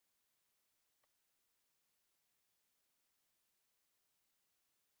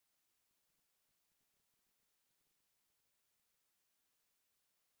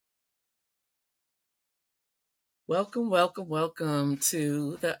Welcome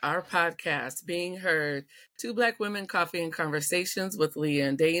to our podcast, Being Heard, Two Black Women, Coffee and Conversations with Leah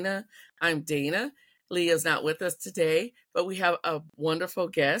and Dana. I'm Dana. Leah's not with us today, but we have a wonderful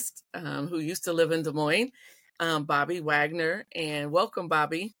guest who used to live in Des Moines, Bobbye Wagner. And welcome,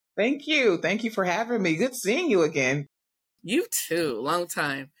 Bobbye. Thank you. Thank you for having me. Good seeing you again. You too. Long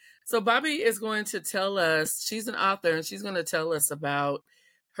time. So Bobbye is going to tell us, she's an author, and she's going to tell us about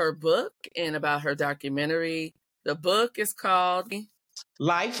her book and about her documentary. The book is called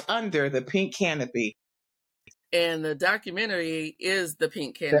Life Under the Pink Canopy. And the documentary is the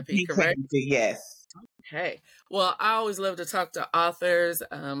Pink Canopy, correct? Canopy, yes. Okay. Well, I always love to talk to authors.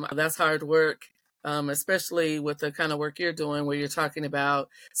 That's hard work, especially with the kind of work you're doing where you're talking about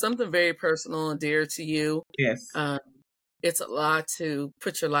something very personal and dear to you. Yes. It's a lot to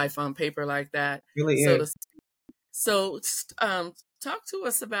put your life on paper like that. It really is. Talk to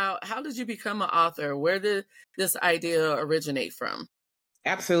us about, how did you become an author? Where did this idea originate from?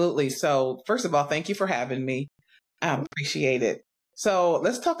 Absolutely. So first of all, thank you for having me. I appreciate it. So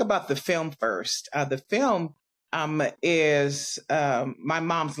let's talk about the film first. The film is my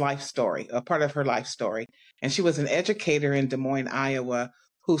mom's life story, a part of her life story. And she was an educator in Des Moines, Iowa,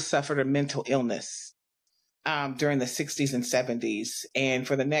 who suffered a mental illness during the 60s and 70s. And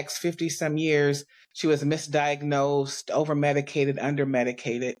for the next 50 some years, she was misdiagnosed, over-medicated,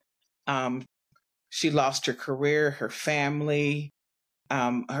 under-medicated. She lost her career, her family.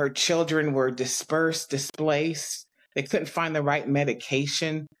 Her children were displaced. They couldn't find the right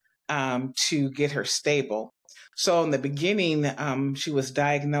medication to get her stable. So in the beginning, she was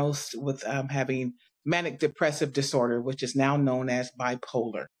diagnosed with having manic depressive disorder, which is now known as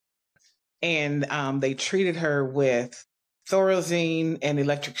bipolar. And they treated her with Thorazine and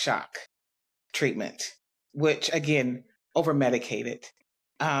electric shock treatment, which again, over-medicated.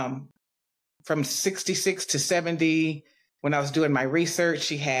 From 66 to 70, when I was doing my research,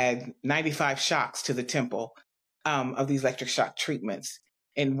 she had 95 shocks to the temple of these electric shock treatments.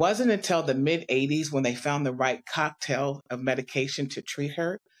 And it wasn't until the mid-80s when they found the right cocktail of medication to treat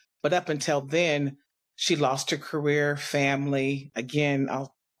her. But up until then, she lost her career, family. Again,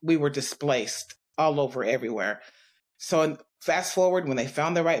 we were displaced all over everywhere. So fast forward, when they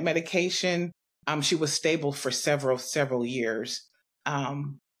found the right medication, she was stable for several years.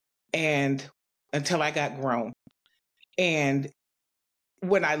 And until I got grown. And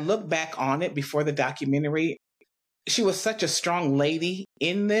when I look back on it before the documentary, she was such a strong lady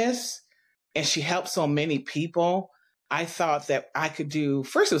in this, and she helped so many people. I thought that I could do,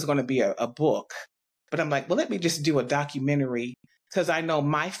 first it was going to be a book, but I'm like, well, let me just do a documentary, because I know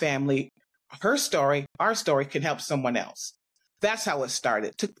my family, her story, our story can help someone else. That's how it started.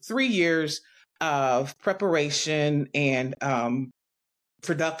 It took 3 years of preparation and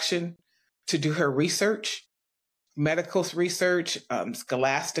production to do her research, medical research,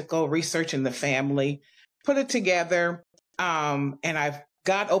 scholastical research in the family, put it together. And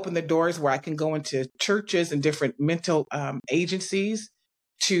God opened the doors where I can go into churches and different mental agencies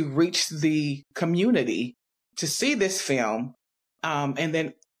to reach the community to see this film. And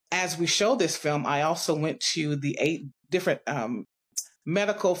then as we show this film, I also went to the 8 different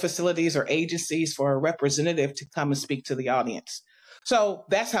medical facilities or agencies for a representative to come and speak to the audience. So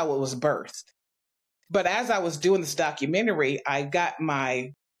that's how it was birthed. But as I was doing this documentary, I got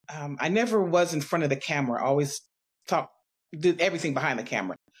I never was in front of the camera. I always did everything behind the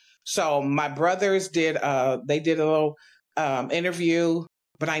camera. So my brothers did a little interview,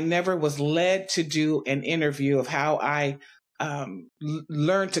 but I never was led to do an interview of how I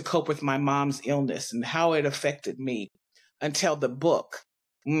learned to cope with my mom's illness and how it affected me until the book.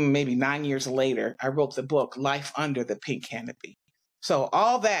 Maybe 9 years later, I wrote the book, Life Under the Pink Canopy. So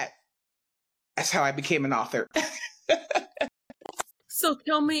all that's how I became an author. So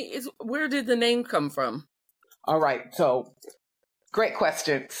tell me, where did the name come from? All right. So great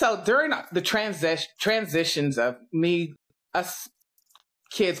question. So during the transitions of us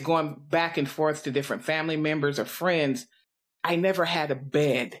kids going back and forth to different family members or friends, I never had a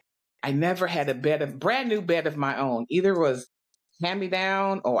bed. I never had a brand new bed of my own. Either was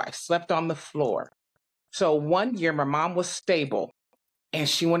hand-me-down or I slept on the floor. So one year my mom was stable and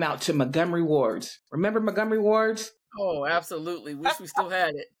she went out to Montgomery Wards. Remember Montgomery Wards? Oh, absolutely. Wish we still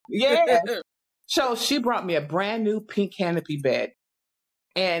had it. Yeah. So she brought me a brand new pink canopy bed.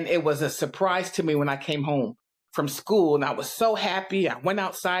 And it was a surprise to me when I came home from school. And I was so happy. I went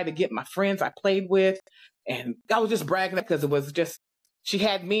outside to get my friends I played with. And I was just bragging because it was just, she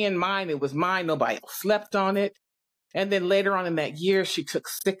had me in mind. It was mine. Nobody else slept on it. And then later on in that year, she took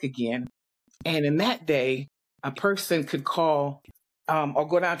sick again. And in that day, a person could call or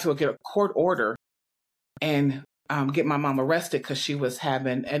go down to get a court order and get my mom arrested because she was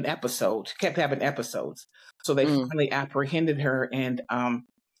having an episode. She kept having episodes. So they finally apprehended her and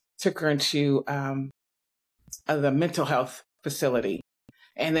took her into the mental health facility.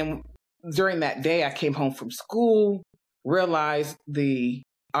 And then during that day, I came home from school, realized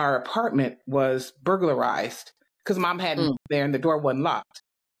our apartment was burglarized because mom hadn't been there and the door wasn't locked.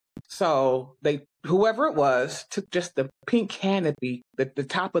 So whoever it was, took just the pink canopy, the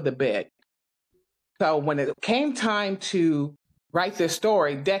top of the bed. So when it came time to write this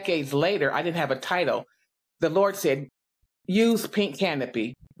story, decades later, I didn't have a title. The Lord said, use pink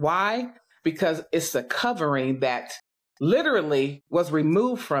canopy. Why? Because it's the covering that literally was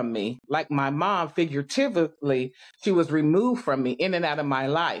removed from me. Like my mom, figuratively, she was removed from me in and out of my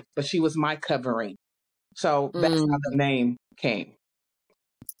life, but she was my covering. So that's how the name came.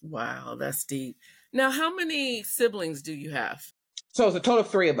 Wow, that's deep. Now, how many siblings do you have? So it's a total of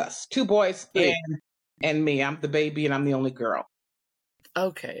 3 of us, 2 boys and me. I'm the baby and I'm the only girl.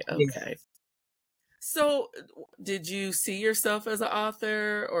 Okay. Yeah. So did you see yourself as an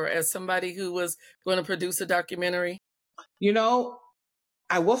author or as somebody who was going to produce a documentary? You know,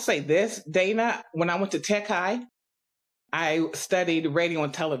 I will say this, Dana, when I went to Tech High, I studied radio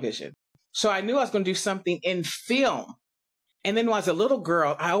and television. So I knew I was going to do something in film. And then when I was a little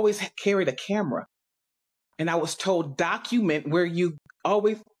girl, I always carried a camera. And I was told, document where you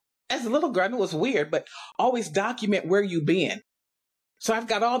always, as a little girl, I know it was weird, but always document where you've been. So I've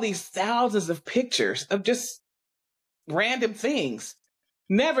got all these thousands of pictures of just random things,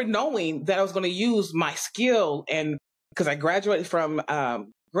 never knowing that I was going to use my skill. And because I graduated from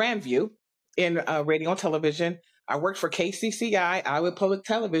Grandview in radio and television, I worked for KCCI, Iowa Public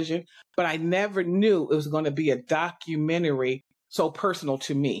Television, but I never knew it was going to be a documentary so personal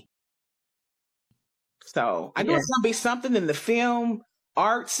to me. So I knew it was going to be something in the film,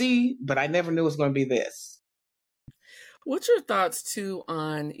 artsy, but I never knew it was going to be this. What's your thoughts too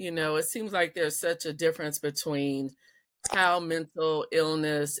on, it seems like there's such a difference between how mental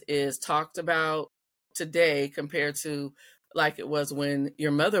illness is talked about today compared to like it was when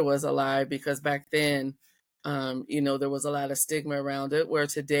your mother was alive, because back then, there was a lot of stigma around it, where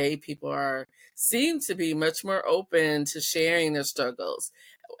today people seem to be much more open to sharing their struggles.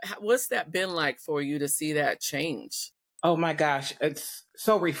 What's that been like for you to see that change? Oh my gosh, it's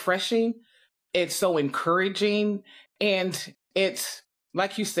so refreshing. It's so encouraging. And it's,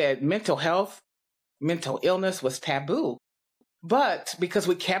 like you said, mental illness was taboo. But because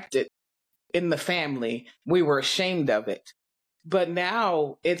we kept it in the family, we were ashamed of it. But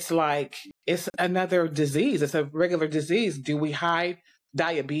now it's like, it's another disease. It's a regular disease. Do we hide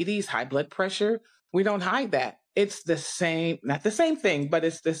diabetes, high blood pressure? We don't hide that. It's the same, not the same thing, but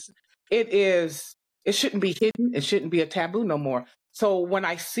it shouldn't be hidden. It shouldn't be a taboo no more. So when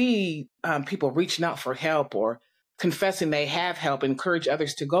I see people reaching out for help or confessing they have help, encourage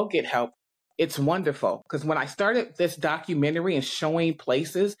others to go get help, it's wonderful. Because when I started this documentary and showing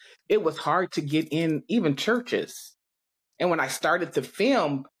places, it was hard to get in even churches. And when I started the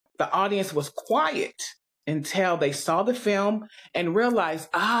film, the audience was quiet until they saw the film and realized,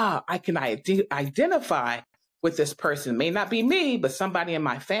 I can identify with this person. May not be me, but somebody in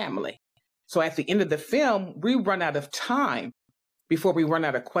my family. So at the end of the film, we run out of time before we run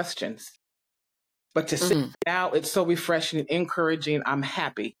out of questions. But to see now, it's so refreshing and encouraging. I'm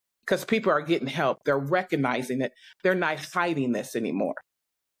happy because people are getting help. They're recognizing it. They're not hiding this anymore.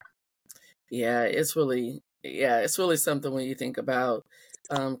 Yeah, it's really something when you think about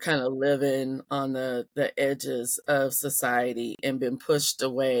kind of living on the edges of society and been pushed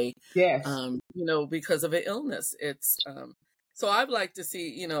away, Yes. Because of an illness. It's so I'd like to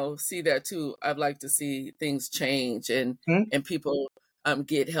see that too. I'd like to see things change and people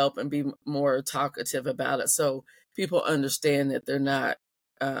get help and be more talkative about it, so people understand that they're not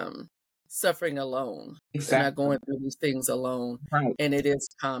suffering alone. Exactly. They're not going through these things alone. Right. And it is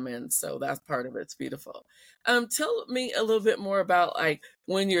common. So that's part of it's beautiful. Tell me a little bit more about, like,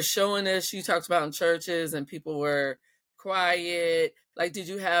 when you're showing this, you talked about in churches and people were quiet. Like, did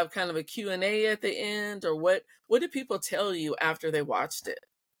you have kind of a Q&A at the end, or what did people tell you after they watched it?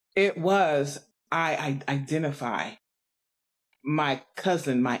 It was, I identify my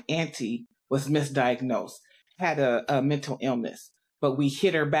cousin, my auntie was misdiagnosed, had a mental illness, but we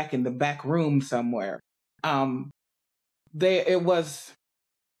hid her back in the back room somewhere. It was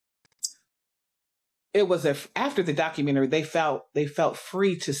after the documentary, they felt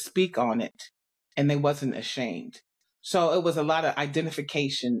free to speak on it, and they wasn't ashamed. So it was a lot of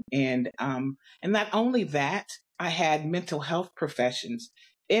identification, and not only that, I had mental health professions.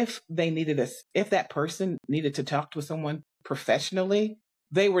 If that person needed to talk to someone professionally,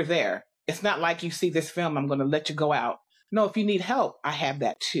 they were there. It's not like you see this film, I'm going to let you go out. No, if you need help, I have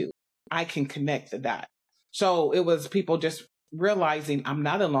that too. I can connect the dot. So it was people just realizing I'm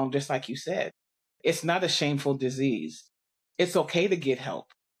not alone, just like you said. It's not a shameful disease. It's okay to get help.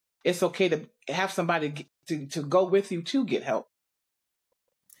 It's okay to have somebody to go with you to get help.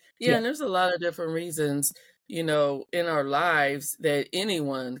 Yeah, Yeah. and there's a lot of different reasons, in our lives that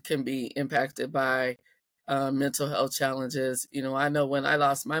anyone can be impacted by mental health challenges. I know when I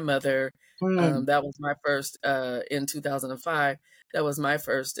lost my mother, Mm, that was my first, in 2005, that was my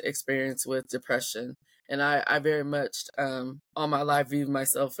first experience with depression. And I very much, all my life, viewed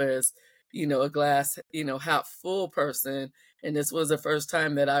myself as, a glass, half full person. And this was the first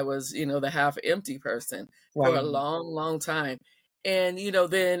time that I was, the half empty person for a wow. long, long time. And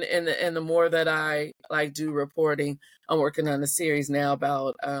then and the more that I like do reporting, I'm working on a series now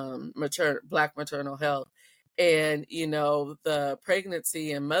about Black maternal health, and the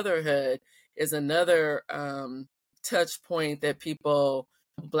pregnancy and motherhood is another touch point that people,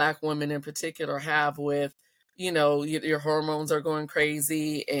 Black women in particular, have with your hormones are going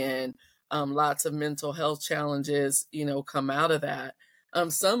crazy, and lots of mental health challenges come out of that.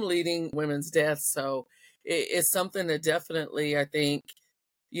 Some leading women's deaths. So it's something that definitely, I think,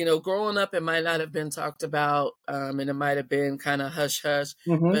 growing up, it might not have been talked about, and it might have been kind of hush hush.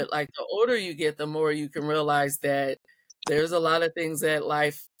 Mm-hmm. But like the older you get, the more you can realize that there's a lot of things that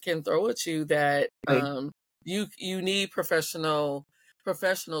life can throw at you that you need professionals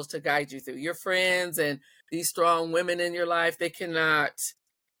to guide you through. Your friends and these strong women in your life, they cannot,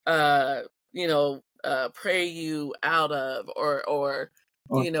 pray you out of or Or,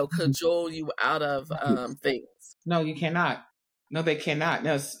 cajole you out of things. no, you cannot. No, they cannot.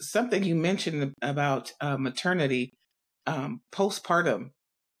 Now, something you mentioned about maternity, postpartum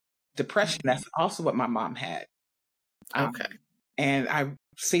depression. That's also what my mom had. Um, Okay. and I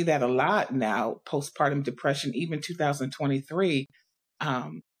see that a lot now, postpartum depression, even 2023.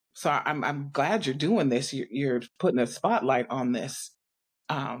 So I'm glad you're doing this. You're putting a spotlight on this.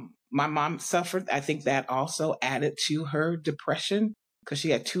 My mom suffered. I think that also added to her depression because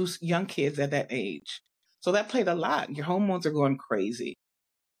she had two young kids at that age. So that played a lot. Your hormones are going crazy,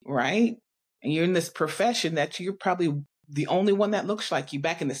 right? And you're in this profession that you're probably the only one that looks like you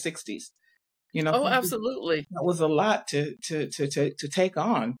back in the 60s. Oh, That absolutely. was a lot to take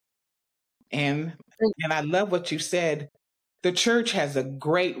on. And and I love what you said. The church has a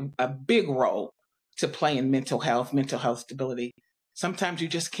big role to play in mental health stability. Sometimes you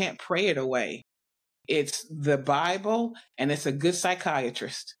just can't pray it away. It's the Bible and it's a good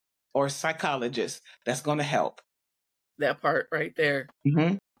psychiatrist or psychologist that's going to help. That part right there.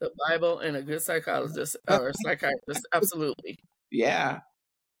 Hmm. The Bible and a good psychologist or psychiatrist. Absolutely. Yeah.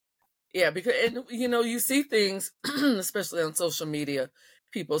 Yeah, because and you see things, especially on social media,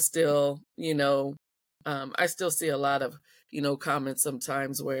 people still, I still see a lot of, comments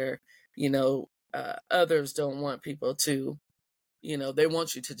sometimes where, others don't want people to, they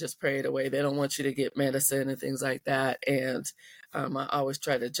want you to just pray it away. They don't want you to get medicine and things like that. And I always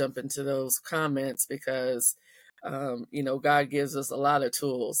try to jump into those comments because, God gives us a lot of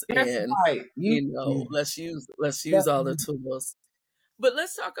tools, That's and right. let's use all the Definitely. tools. But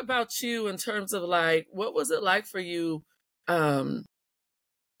let's talk about you in terms of like, what was it like for you, um,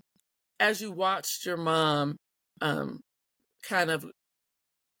 as you watched your mom, um, kind of,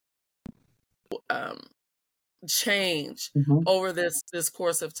 um, change Mhm. over this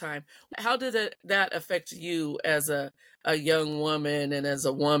course of time? How did that affect you as a young woman and as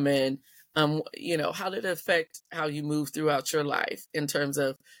a woman? How did it affect how you move throughout your life in terms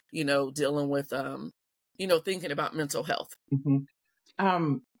of, dealing with, thinking about mental health? Mhm.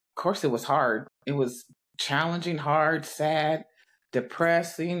 Of course, it was hard. It was challenging, hard, sad,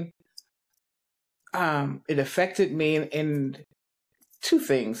 depressing. It affected me in two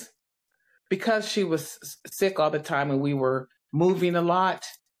things. Because she was sick all the time and we were moving a lot,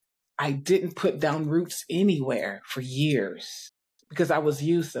 I didn't put down roots anywhere for years because I was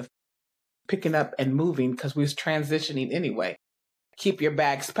used to picking up and moving because we was transitioning anyway. Keep your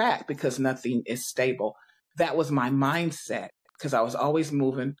bags packed because nothing is stable. That was my mindset because I was always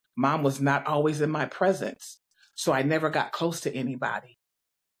moving. Mom was not always in my presence. So I never got close to anybody.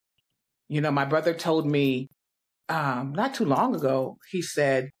 My brother told me not too long ago, he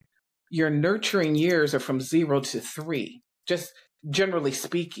said, your nurturing years are from 0 to 3, just generally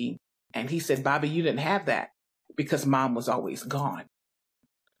speaking. And he said, Bobbye, you didn't have that because mom was always gone.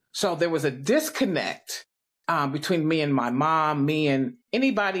 So there was a disconnect between me and my mom, me and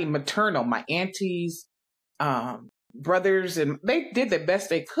anybody maternal, my aunties, brothers, and they did the best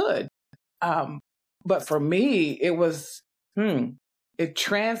they could. Um, but for me, it was, it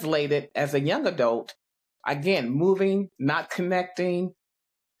translated as a young adult, again, moving, not connecting,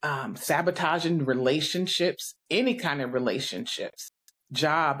 sabotaging relationships, any kind of relationships,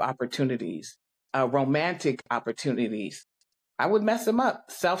 job opportunities, romantic opportunities. I would mess them up,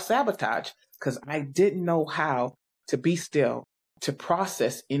 self-sabotage, because I didn't know how to be still, to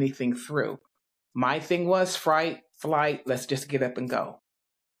process anything through. My thing was fright, flight, let's just get up and go,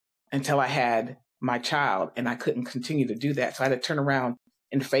 until I had my child, and I couldn't continue to do that. So I had to turn around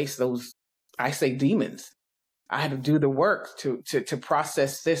and face those, I say, demons. I had to do the work to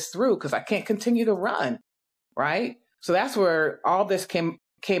process this through, because I can't continue to run, right? So that's where all this came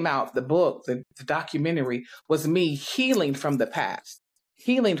out. The book, the documentary, was me healing from the past,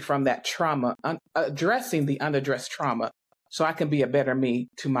 healing from that trauma, addressing the unaddressed trauma, so I can be a better me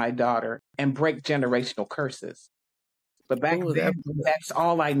to my daughter and break generational curses. But back then, that's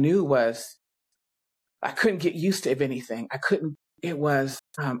all I knew was I couldn't get used to anything. I couldn't. It was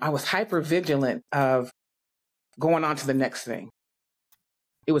I was hyper vigilant of going on to the next thing.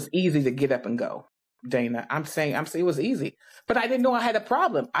 It was easy to get up and go, Dana. I'm saying it was easy, but I didn't know I had a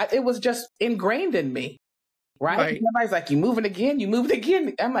problem. It was just ingrained in me, right? Everybody's like, "You moving again? You moving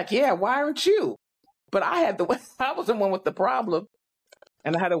again?" I'm like, "Yeah. Why aren't you?" But I was the one with the problem,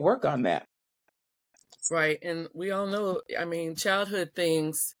 and I had to work on that. Right, and we all know. I mean, childhood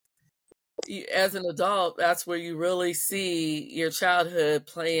things. As an adult, that's where you really see your childhood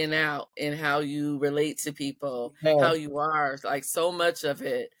playing out and how you relate to people, how you are. Like so much of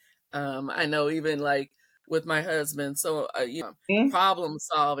it. I know even like with my husband. So problem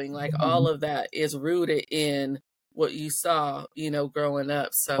solving, like all of that is rooted in what you saw, growing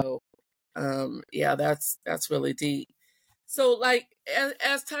up. So yeah, that's really deep. So like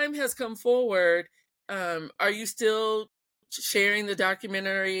as time has come forward, are you still sharing the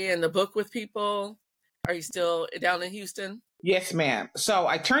documentary and the book with people? Are you still down in Houston? Yes, ma'am. So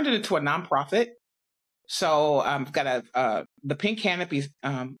I turned it into a nonprofit. So I've got the Pink Canopy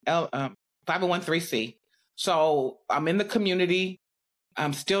 501(c). So I'm in the community.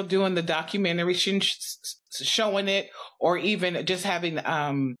 I'm still doing the documentary, showing it, or even just having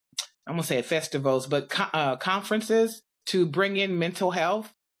I'm gonna say festivals, but conferences to bring in mental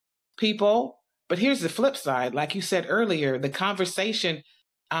health people. But here's the flip side. Like you said earlier, the conversation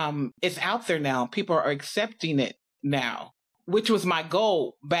is out there now. People are accepting it now, which was my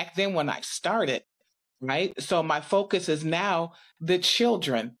goal back then when I started, right? So my focus is now the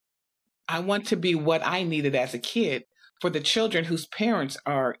children. I want to be what I needed as a kid for the children whose parents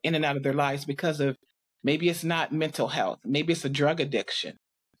are in and out of their lives because of maybe it's not mental health, maybe it's a drug addiction.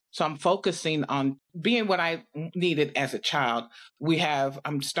 So I'm focusing on being what I needed as a child.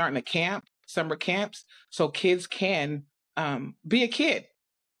 I'm starting a camp, summer camps, so kids can be a kid.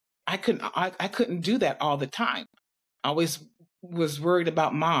 I couldn't do that all the time. I always was worried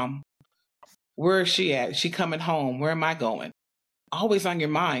about mom. Where is she at? Is she coming home? Where am I going? Always on your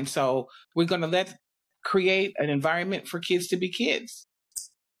mind. So we're going to create an environment for kids to be kids.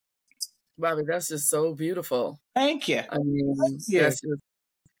 Bobbye, that's just so beautiful. Thank you. I mean, that's just,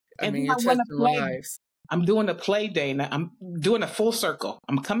 you're touching lives. I'm doing a play, Dana. I'm doing a full circle.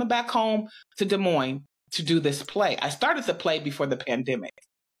 I'm coming back home to Des Moines to do this play. I started the play before the pandemic.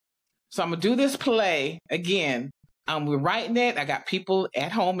 So I'm going to do this play again. We're writing it. I got people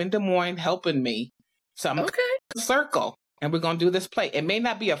at home in Des Moines helping me. So I'm okay. Circle, and we're going to do this play. It may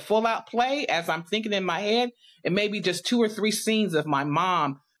not be a full out play as I'm thinking in my head. It may be just 2 or 3 scenes of my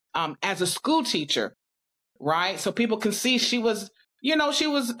mom as a school teacher, right? So people can see she was, she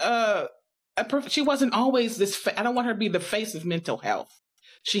wasn't always this. I don't want her to be the face of mental health.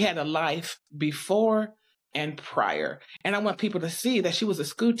 She had a life before and prior. And I want people to see that she was a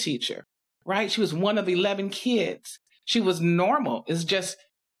school teacher, right? She was one of 11 kids. She was normal. It just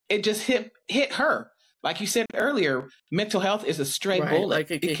hit her. Like you said earlier, mental health is a stray bullet.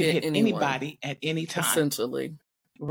 Like it can hit anyone, anybody at any time. Essentially.